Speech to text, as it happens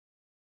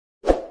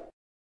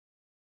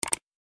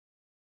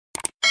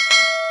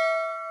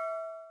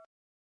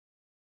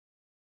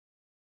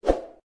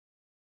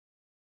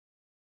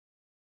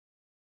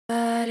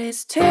But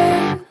it's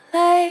too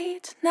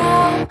late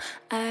now.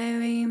 I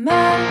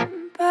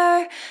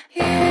remember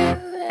you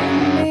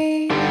and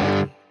me,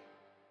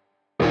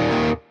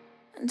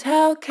 and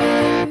how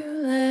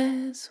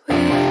careless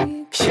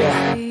we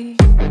could be.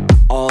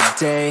 All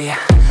day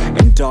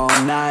and all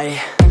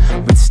night,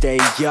 we'd stay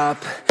up,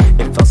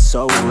 it felt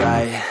so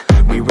right.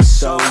 We were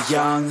so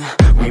young,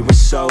 we were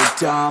so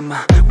dumb.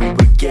 We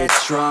would get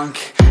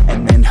drunk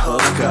and then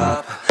hook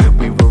up.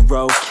 We were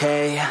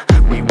okay,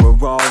 we were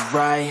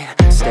alright,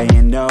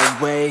 staying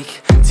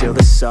awake till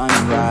the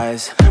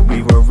sunrise.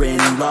 We were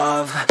in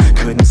love,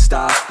 couldn't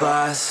stop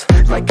us,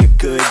 like a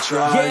good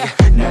drug,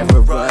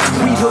 never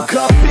enough. We'd hook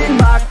up in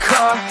my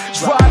car,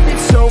 driving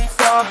so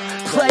far,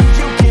 play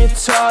your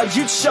guitar,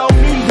 you'd show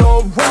me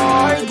your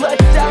art, let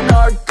down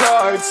our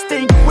guards,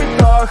 think with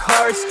our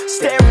hearts,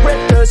 stare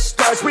at the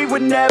stars. We were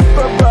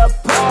never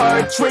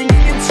apart,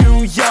 drinking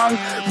too young,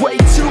 way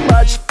too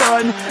much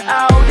fun,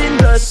 out in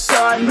the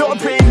sun,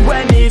 open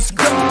when it's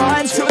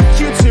gone. Took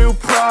you to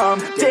prom,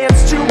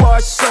 dance to our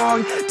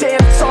song,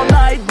 dance all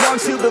night long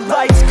till the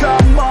lights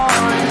come on.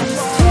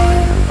 It's too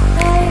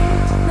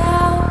late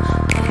now.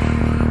 I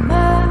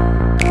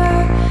remember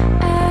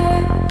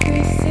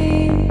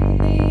everything,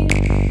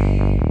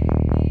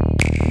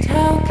 and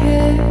how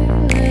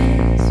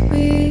careless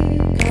we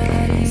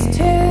got. It's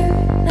too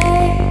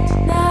late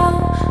now.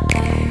 I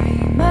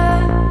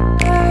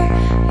remember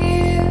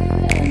you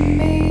and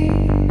me,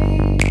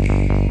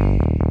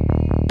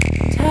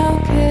 and how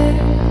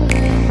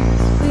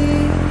careless we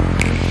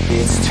got.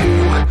 It's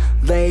too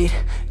late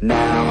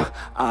now,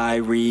 I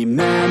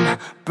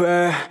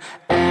remember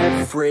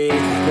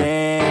everything,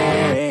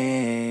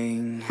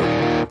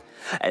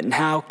 and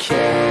how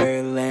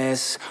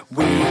careless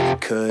we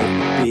could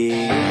be,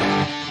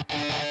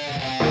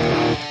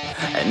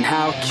 and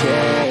how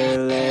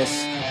careless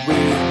we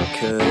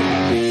could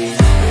be,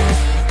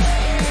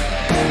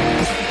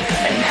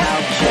 and how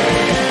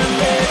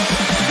careless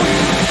we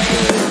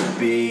could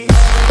be.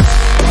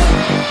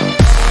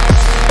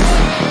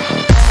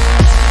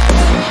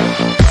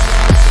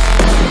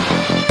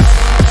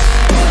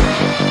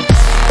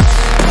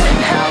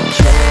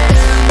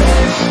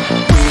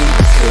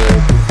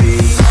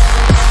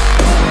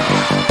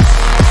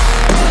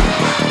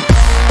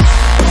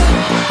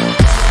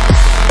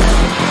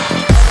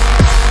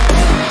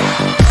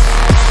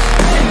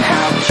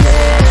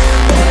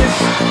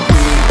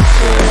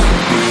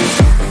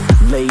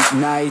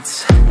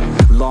 Nights,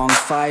 long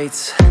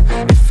fights,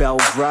 it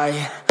felt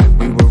right,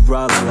 we were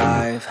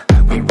alive.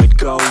 We would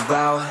go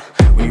out,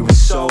 we were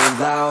so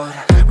loud,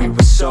 we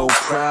were so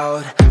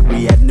proud,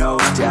 we had no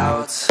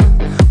doubts.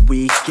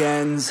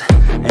 Weekends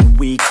and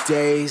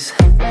weekdays,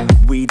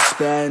 we'd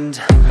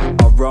spend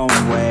our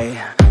own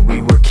way.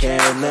 We were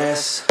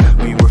careless,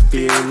 we were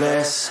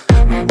fearless,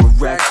 we were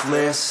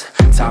reckless,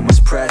 time was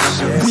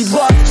precious. We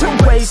loved to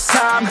waste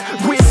time,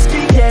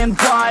 whiskey and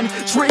wine,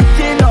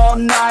 drinking all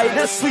night,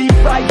 asleep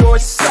by your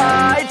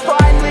side.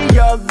 Finally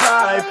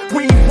alive,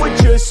 we would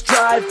just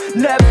drive,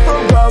 never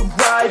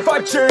arrive.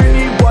 Our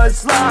journey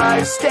was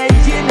live,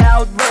 staying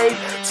out late,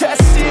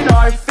 testing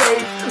our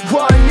fate,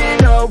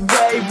 running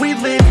away. We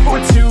live for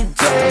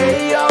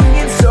today, young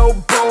and so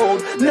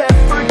bold,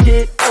 never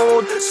get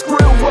old.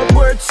 Screw what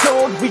we're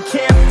told, we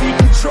can't be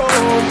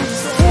controlled.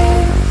 It's too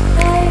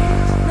late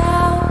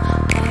now.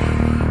 I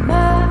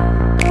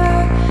remember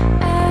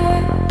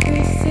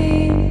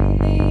everything,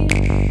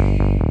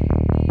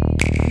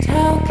 and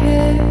how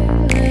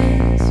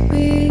careless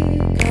we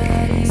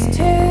got. It's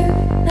too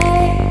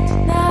late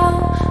now.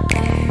 I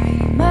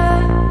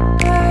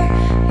remember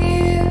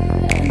you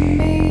and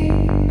me,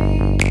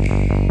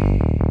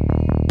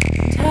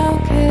 and how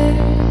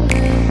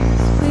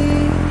careless we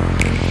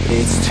got.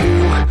 It's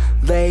too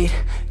late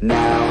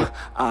now,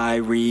 I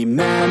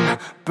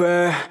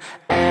remember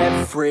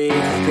everything,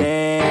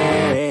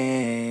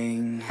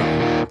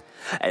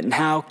 and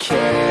how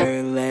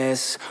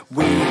careless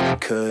we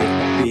could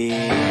be,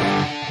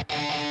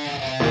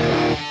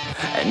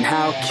 and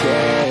how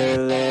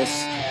careless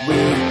we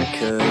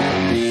could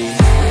be,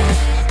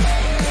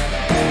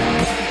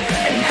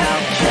 and how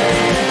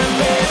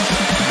careless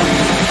we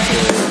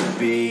could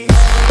be.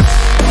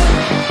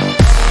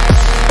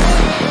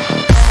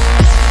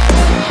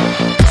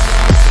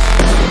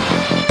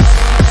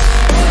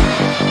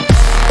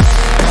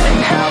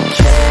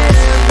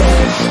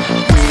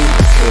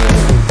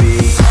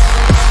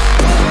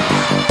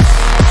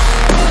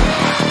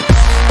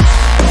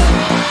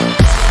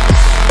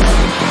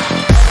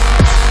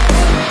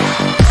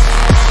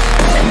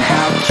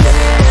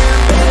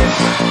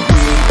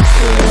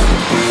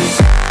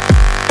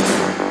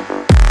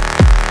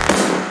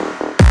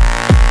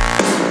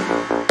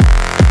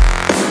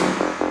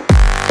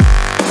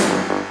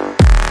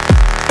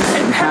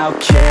 How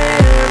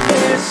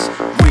careless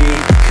we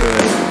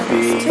could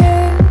be. It's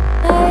too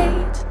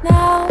late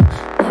now.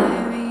 I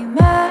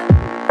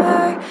remember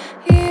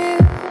you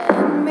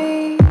and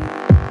me,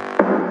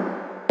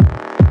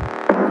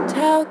 and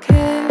how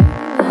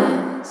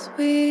careless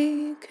we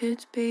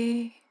could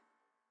be.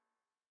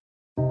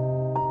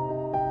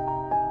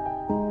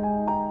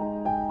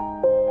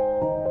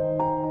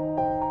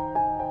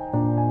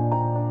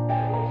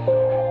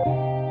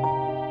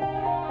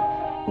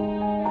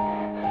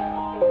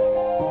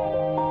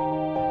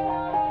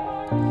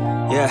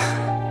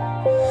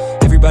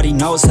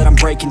 Everybody knows that I'm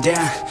breaking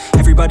down.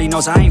 Everybody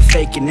knows I ain't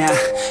faking now.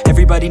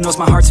 Everybody knows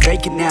my heart's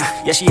vacant now.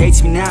 Yeah, she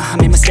hates me now, I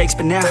made mistakes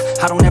but now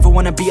I don't ever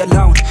wanna be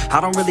alone. I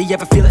don't really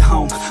ever feel at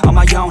home. On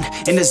my own,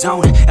 in the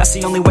zone, that's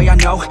the only way I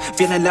know.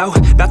 Feeling low,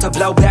 about to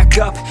blow back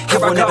up. Here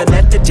I won't ever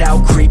let the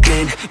doubt creep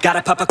in.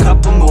 Gotta pop a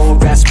couple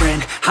more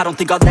aspirin. I don't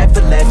think I'll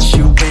ever let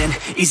you in.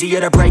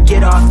 Easier to break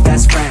it off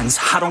best friends.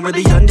 I don't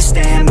really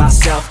understand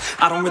myself.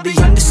 I don't really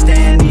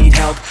understand, need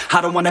help. I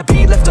don't wanna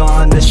be left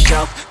on the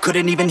shelf.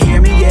 Couldn't even hear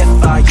me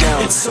if I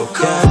yelled. It's so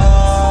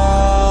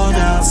cold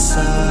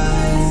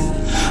outside,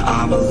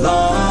 I'm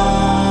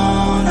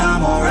alone,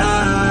 I'm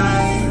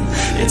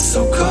alright. It's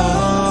so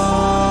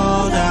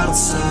cold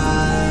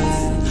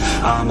outside,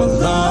 I'm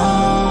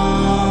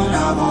alone,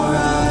 I'm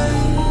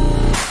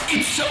alright.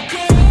 It's so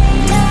cold.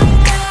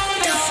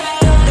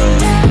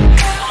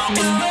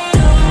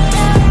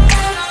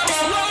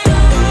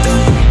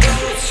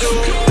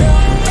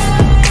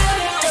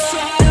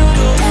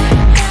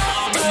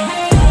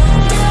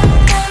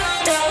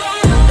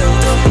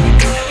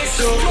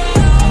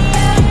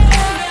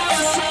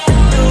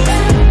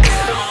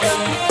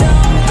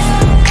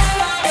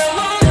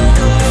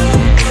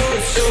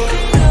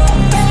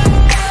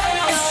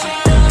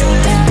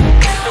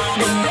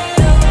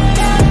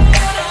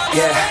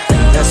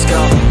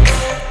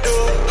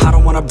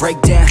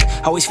 Break down,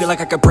 always feel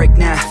like I could break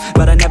now,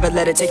 but I never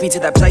let it take me to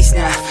that place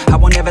now. I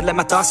won't ever let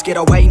my thoughts get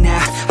away now.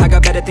 I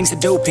got better things to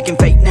do, picking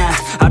fate now.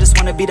 I just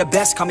wanna be the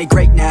best, call me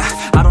great now.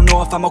 I don't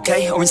know if I'm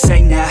okay or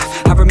insane now.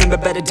 I remember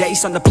better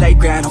days on the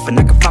playground, hoping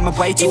I can find my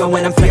way. Even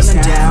when I'm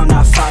feeling down,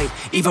 I fight.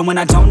 Even when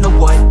I don't know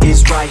what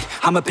is right,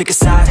 I'ma pick a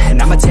side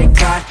and I'ma take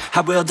pride.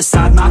 I will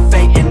decide my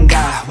fate and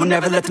I will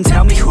never let them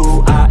tell me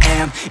who I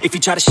am. If you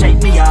try to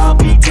shake me, I'll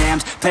be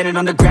damned. Planet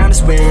on the ground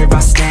is where I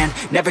stand.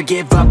 Never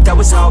give up, that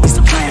was always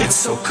the plan. It's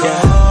so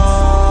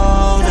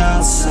cold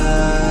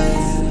outside,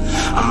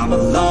 I'm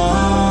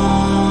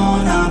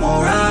alone, I'm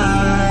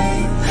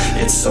alright.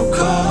 It's so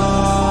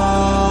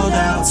cold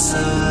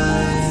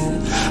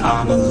outside,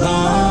 I'm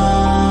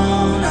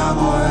alone, I'm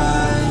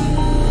alright.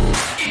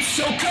 It's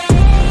so cold.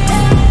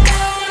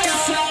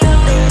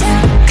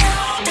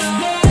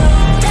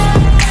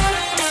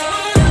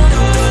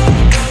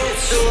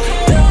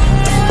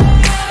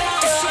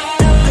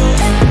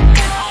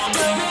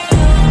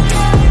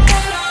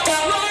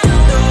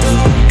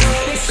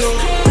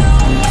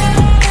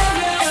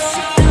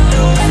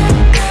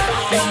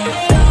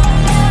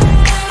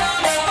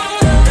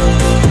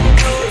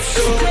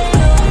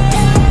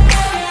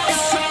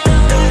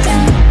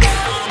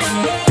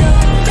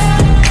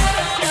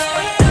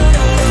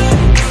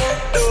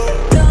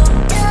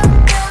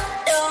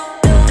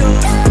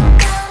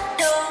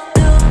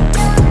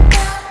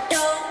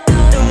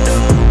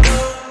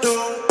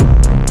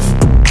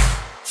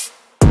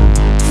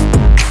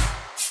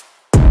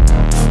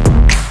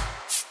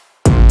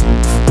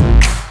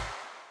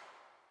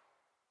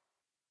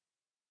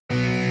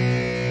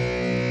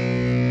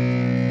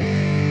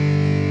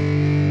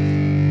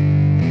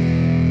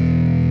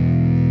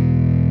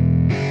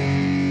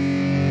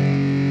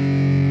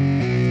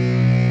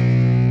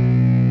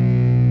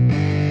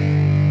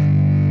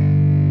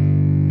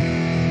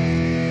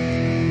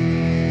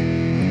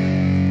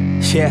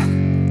 Yeah,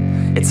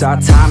 it's our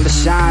time to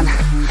shine.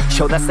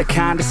 Show that's the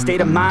kind of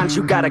state of mind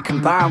you gotta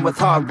combine with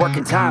hard work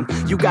and time.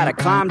 You gotta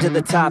climb to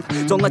the top.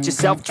 Don't let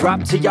yourself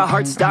drop till your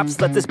heart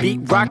stops. Let this beat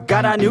rock.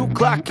 Got a new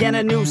clock and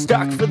a new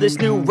stock for this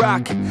new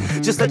rock.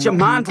 Just let your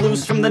mind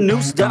loose from the new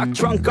stock.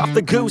 Drunk off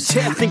the goose,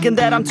 yeah. Thinking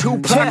that I'm too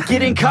pop, yeah.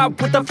 Getting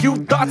caught with a few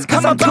thoughts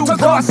cause I'm too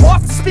lost.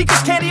 Off, the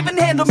speakers can't even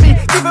handle me.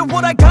 Giving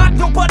what I got,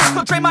 nobody's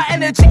gonna drain my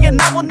energy.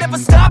 And I will never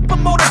stop,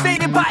 I'm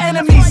motivated by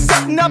enemies.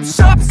 Setting up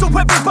shop so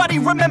everybody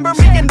remember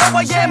me. And though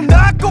I am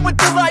not going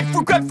through life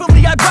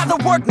regretfully, I'd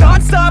rather work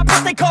non-stop,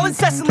 what they call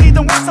incessantly,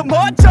 than work some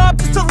odd job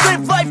just to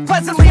live life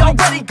pleasantly.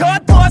 Already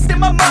got lost in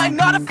my mind,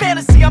 not a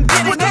fantasy, I'm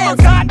getting with a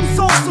forgotten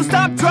soul, so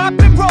stop, drop,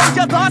 and roll.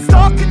 You lost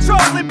all control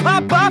and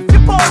pop off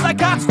your ball. I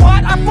got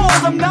squat, I fall,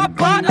 I'm not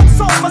bought, I'm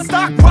sold. My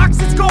stock rocks,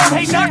 it's gold.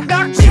 Hey, knock,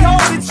 knock, she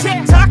holding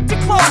shit, talk to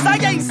close. I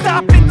ain't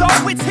stopping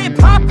though, it's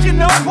hip-hop, you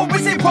know. Or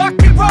is it rock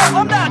and roll?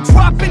 I'm not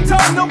dropping,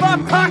 don't know my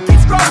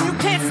pocket's grown. You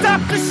can't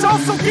stop the show,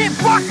 so get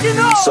rockin'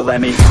 on. So let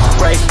me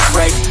break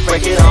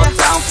it all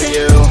down for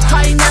you.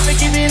 I ain't never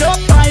giving up,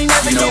 I ain't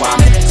never giving up.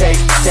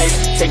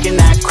 Taking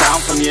that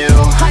crown from you.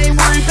 I ain't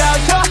worried about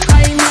you,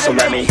 I ain't never. So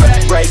let me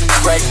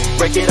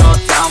break it all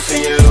down for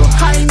you.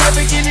 I ain't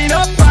never giving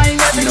up, I ain't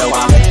never giving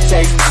up.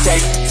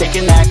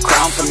 Taking that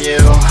crown from you.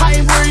 I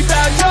ain't worried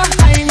about you,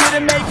 I ain't here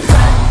to make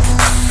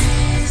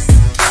friends.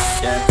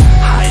 Yeah.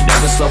 I ain't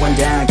never slowing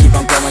down, keep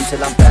on going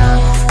till I'm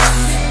found.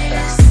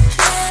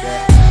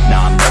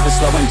 No, I'm never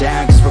slowing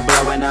down, cause we're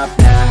blowing up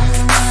now.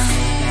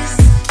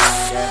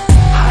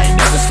 I ain't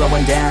never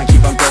slowing down,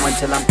 keep on going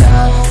till I'm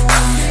down.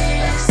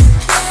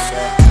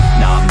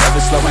 No, I'm never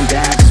slowing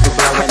down cause we're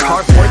blowing up. I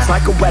carve words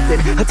like a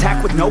weapon,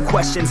 attack with no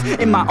questions.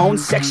 In my own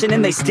section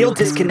and they still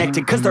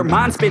disconnected, cause their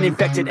mind's been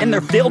infected and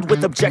they're filled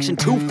with objection.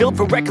 Too filled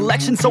for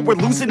recollection, so we're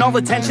losing all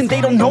attention.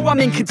 They don't know I'm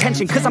in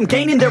contention, cause I'm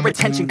gaining their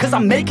attention, cause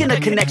I'm making a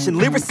connection.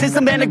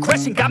 Lyricism and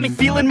aggression got me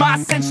feeling my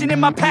ascension. In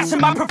my passion,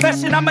 my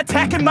profession, I'm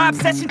attacking my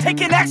obsession,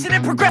 taking action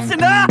and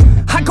progressing.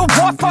 I go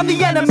off on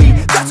the enemy,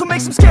 that's what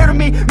makes them scared of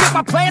me. Make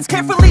my plans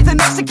carefully, then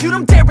execute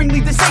them daringly.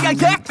 They say I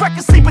act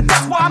recklessly, but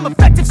that's why I'm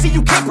effective. See,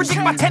 you can't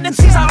predict my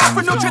tendencies, I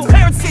offer no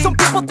transparency. Some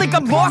people think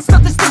I'm lost,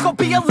 others think I'll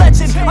be a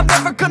legend. I'm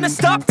never gonna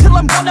stop till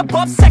I'm one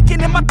above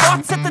second. And my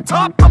thoughts at the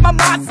top, but my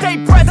mind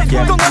stay present.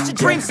 Don't let your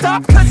dreams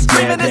stop, cause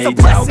dreaming is a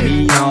blessing.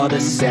 They doubt me all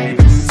the same,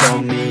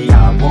 told me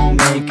I won't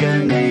make a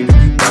name.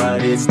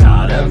 But it's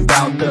not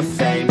about the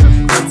fame,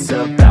 it's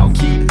about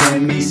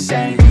keeping me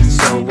sane.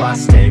 So I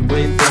stay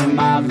within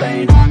my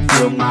lane,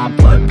 feel my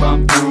blood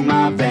pump through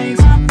my veins,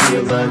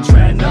 feel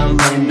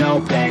adrenaline,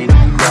 no pain.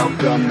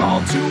 Welcome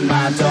all to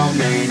my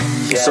domain,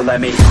 yeah. So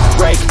let me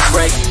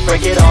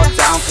break it all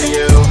down for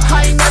you.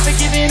 I ain't never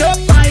giving up,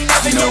 I ain't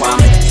never You know giving I'm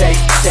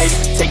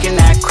up. taking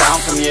that crown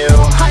from you.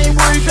 I ain't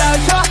worried about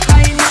you, I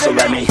ain't never So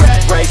let me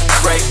regret.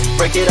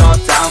 break it all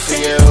down for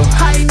you.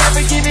 I ain't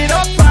never giving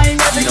up, I ain't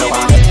never You know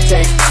giving I'm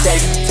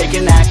up.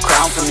 taking that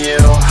crown from you.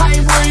 I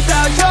ain't worried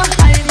about you,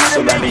 I ain't never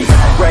So let me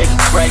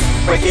regret.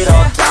 break it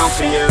all down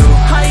for you.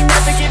 I ain't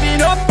never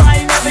giving up,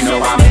 I ain't never You know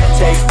giving I'm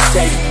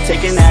up.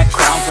 taking that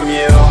crown from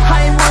you.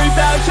 I ain't worried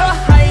about you,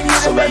 I ain't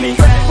never So let me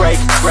regret.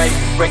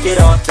 break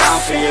it all down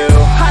for you.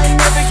 I ain't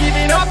never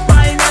giving up,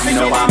 I ain't never You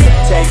know giving I'm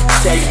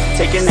up.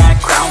 taking that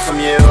crown from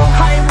you.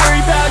 I ain't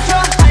worried about you,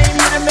 I ain't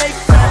here to make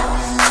friends.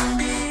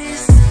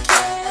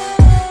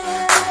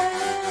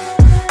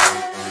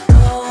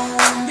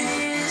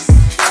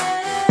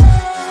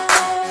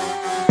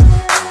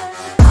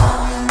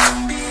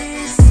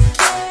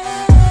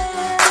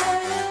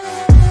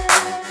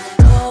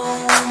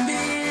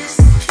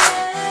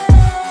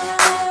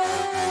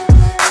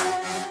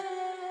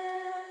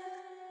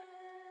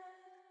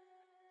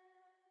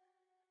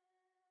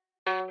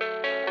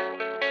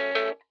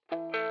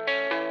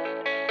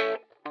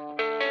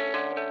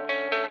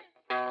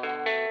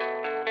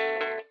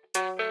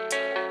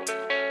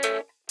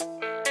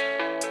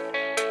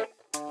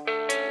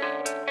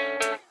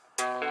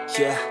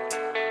 Yeah,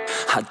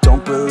 I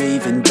don't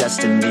believe in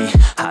destiny,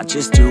 I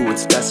just do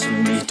what's best for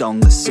me.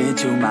 Don't listen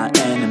to my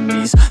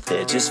enemies,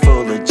 they're just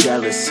full of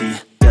jealousy.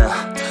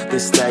 Yeah,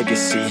 this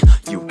legacy,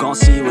 you gon'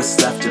 see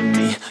what's left of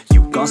me.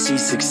 You gon' see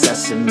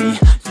success in me,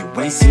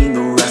 you ain't seen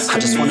the rest of me. I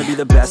just wanna be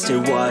the best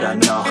at what I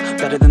know,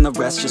 better than the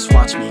rest, just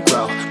watch me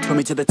grow. Put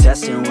me to the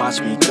test and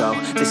watch me go.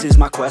 This is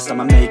my quest,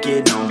 I'ma make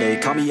it known. They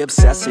call me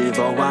obsessive,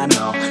 oh I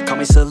know. Call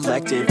me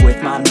selective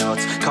with my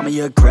notes, call me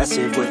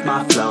aggressive with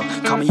my flow,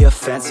 call me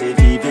offensive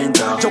even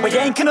though Yo, I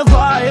ain't gonna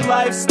lie,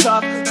 life's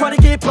tough. Try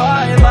to get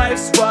by,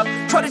 life's rough.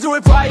 Try to do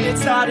it right,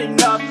 it's not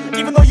enough.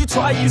 Even though you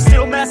try, you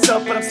still mess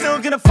up. But I'm still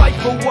gonna fight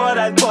for what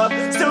I love,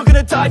 still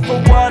gonna die for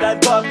what I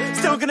love,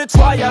 still gonna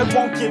try, I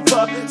won't give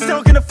up,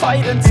 still gonna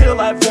fight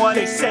until I've won.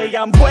 They say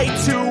I'm way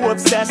too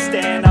obsessed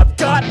and I've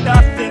got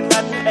nothing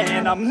left,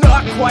 and I'm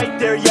not quite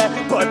there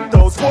yet, but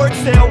those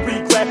words they'll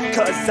regret,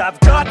 cause I've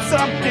got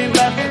something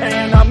left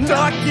and I'm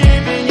not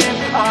giving in.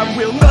 I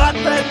will not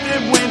let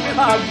them win,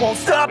 I won't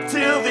stop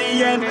till the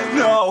end,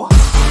 no.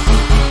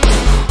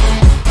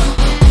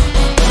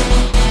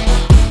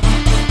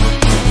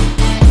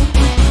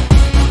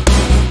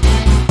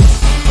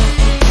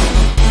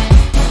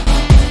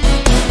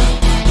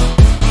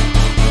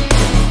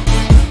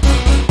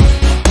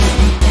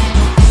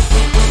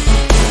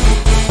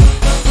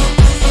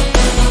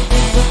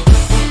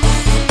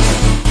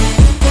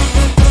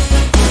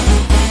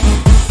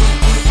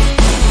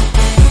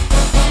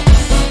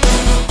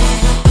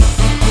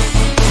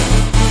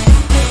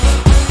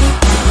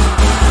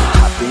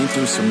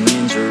 some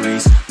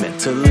injuries,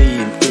 mentally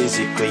and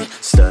physically.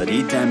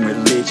 Studied them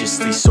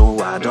religiously so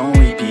I don't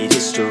repeat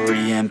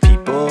history. And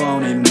people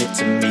won't admit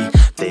to me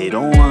they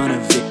don't want a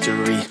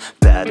victory.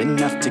 Bad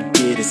enough to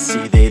get a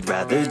C, they'd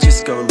rather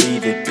just go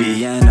leave it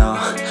be. And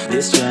oh,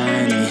 this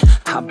journey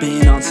I've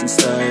been on since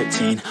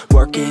 13,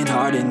 working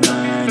hard and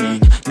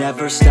learning,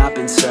 never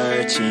stopping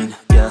searching.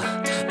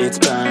 Yeah, it's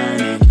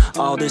burning,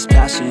 all this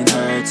passion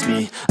hurts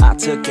me. I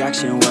took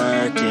action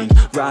working,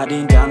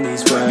 writing down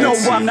these words. No,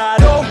 I'm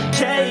not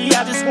okay,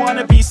 I just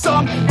wanna be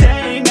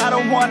something. I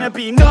don't wanna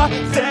be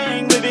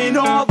nothing, living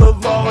all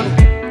alone.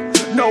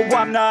 No,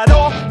 I'm not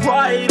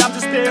alright, I'm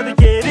just barely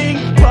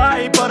getting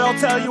by. But I'll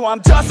tell you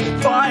I'm just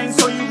fine,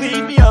 so you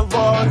leave me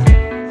alone.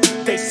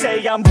 They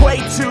say I'm way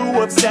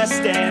too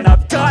obsessed and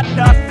I've got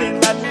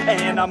nothing left,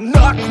 and I'm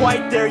not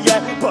quite there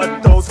yet,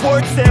 but those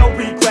words they'll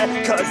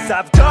regret, cause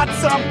I've got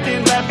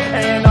something left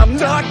and I'm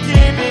not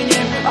giving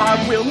in.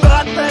 I will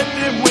not let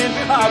them win,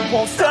 I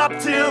won't stop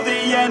till the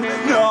end,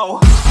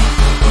 no.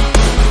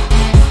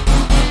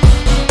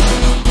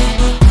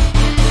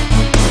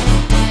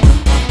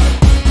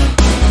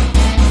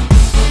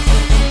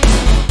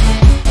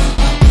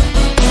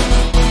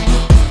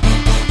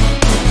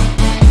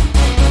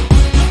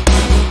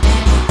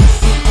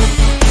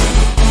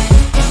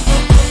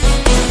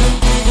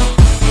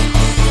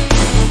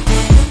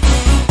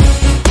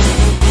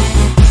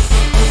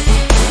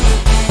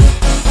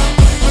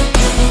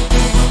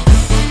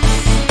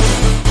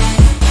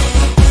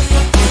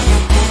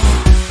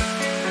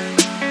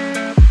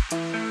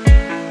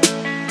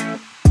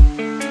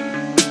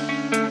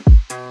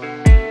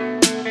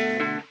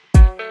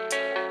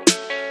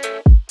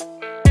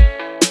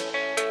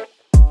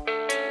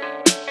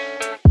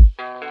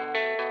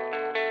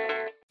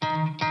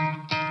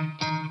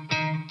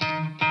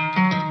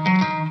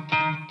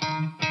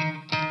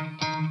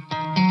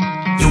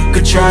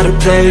 try to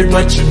play,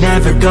 but you're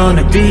never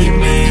gonna beat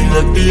me.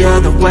 Look the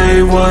other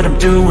way, what I'm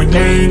doing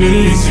ain't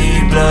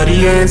easy. Bloody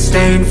hands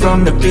stained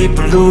from the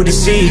people who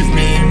deceive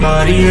me.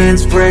 Muddy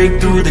hands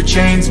break through the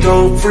chains,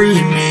 go free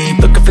me.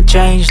 Looking for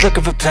change,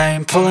 looking for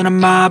pain, pulling a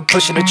mob,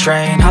 pushing a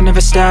train. I'll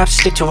never stop,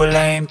 stick to a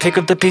lane, pick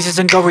up the pieces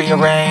and go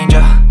rearrange.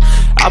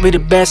 I'll be the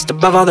best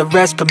above all the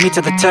rest, put me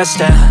to the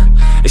test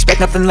and expect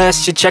nothing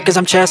less, your check is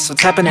I'm chess,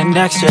 what's happening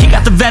next, yeah. He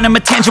got the venom,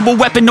 a tangible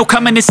weapon, no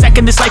coming in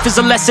second. This life is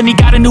a lesson, he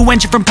got a new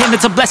engine from pain,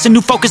 it's a blessing.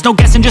 New focus, no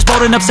guessing, just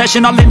bold and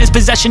obsession, all in his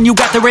possession. You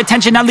got their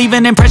attention, I'll leave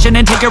an impression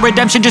and take a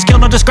redemption. Just kill,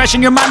 no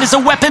discretion, your mind is a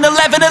weapon.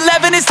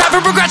 11-11, it's time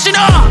for progression,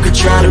 You could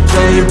try to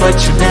play, but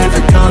you're never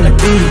gonna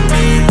beat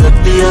me. Look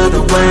the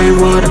other way,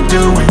 what I'm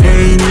doing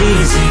ain't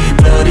easy.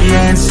 Bloody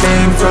hands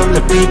stained from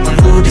the people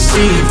who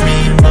deceive me.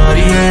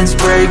 Muddy hands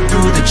break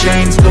through the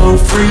chains, go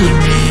free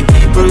me.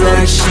 People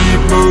like sheep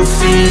move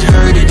feet,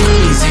 hurt it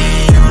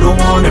easy. You don't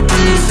wanna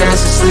be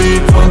fast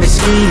asleep when they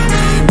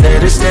scheming.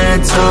 Better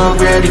stand tall,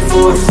 ready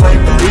for a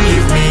fight,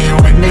 believe me.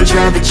 When they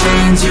try the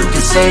chains, you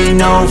can say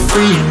no,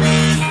 free me.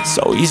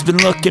 So he's been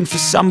looking for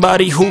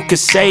somebody who could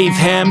save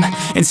him,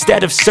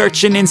 instead of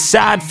searching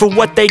inside for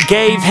what they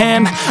gave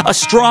him. A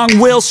strong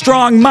will,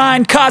 strong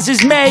mind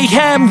causes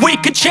mayhem. We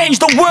could change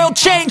the world,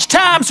 change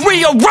times,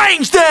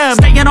 rearrange them.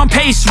 Staying on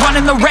pace,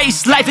 running the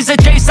race. Life is a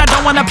chase, I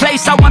don't want a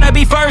place, I wanna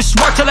be first.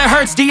 Work till it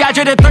hurts,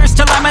 dehydrated thirst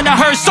till I'm in a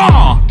hearse.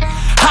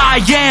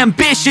 High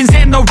ambitions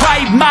and the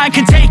right mind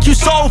can take you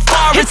so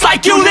far. It's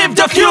like you lived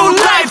a few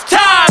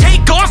lifetimes.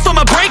 Take off from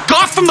a break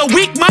off from the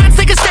weak minds,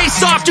 they can stay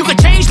soft. You can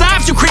change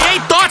lives, you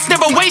create thoughts,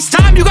 never waste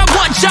time. You got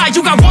one shot,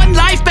 you got one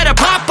life, better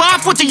pop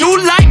off. What do you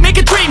like? Make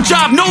a dream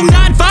job. No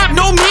 9-5,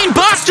 no mean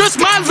boss, just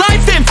my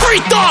life and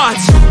free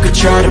thoughts. You could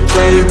try to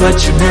play, but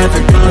you're never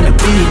gonna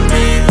beat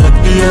me. Look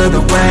the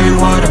other way,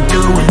 what I'm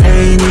doing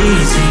ain't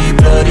easy.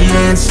 Bloody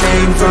hands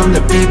stained from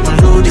the people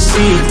who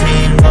deceive me.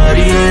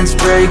 Muddy hands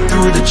break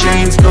through the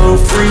chains, go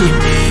free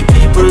me.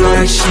 People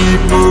like sheep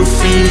move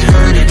feet,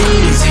 hurt it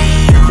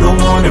easy. You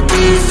don't wanna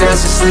be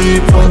fast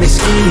asleep when they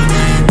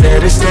scheming.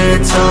 Better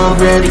stand tall,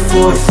 ready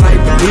for a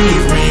fight,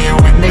 believe me.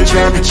 When they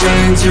try the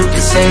chains, you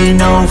can say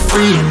no,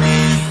 free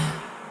me.